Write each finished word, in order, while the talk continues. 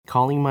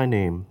Calling my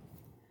name.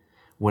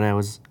 When I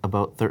was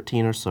about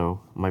 13 or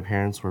so, my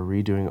parents were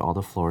redoing all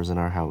the floors in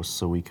our house,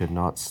 so we could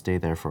not stay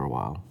there for a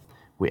while.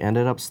 We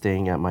ended up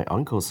staying at my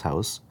uncle's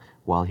house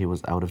while he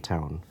was out of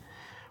town.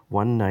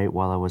 One night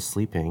while I was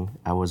sleeping,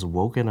 I was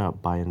woken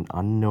up by an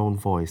unknown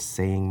voice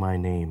saying my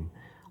name.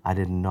 I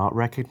did not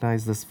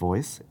recognize this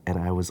voice, and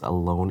I was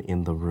alone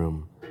in the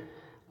room.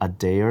 A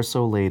day or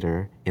so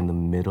later, in the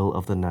middle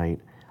of the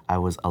night, I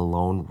was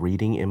alone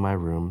reading in my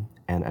room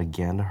and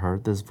again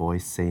heard this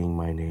voice saying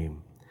my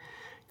name.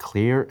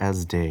 Clear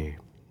as day.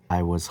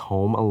 I was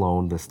home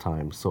alone this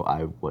time, so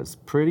I was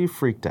pretty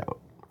freaked out.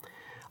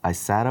 I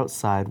sat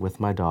outside with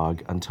my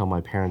dog until my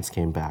parents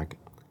came back.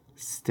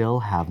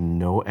 Still have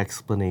no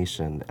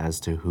explanation as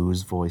to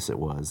whose voice it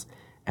was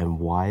and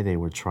why they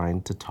were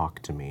trying to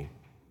talk to me.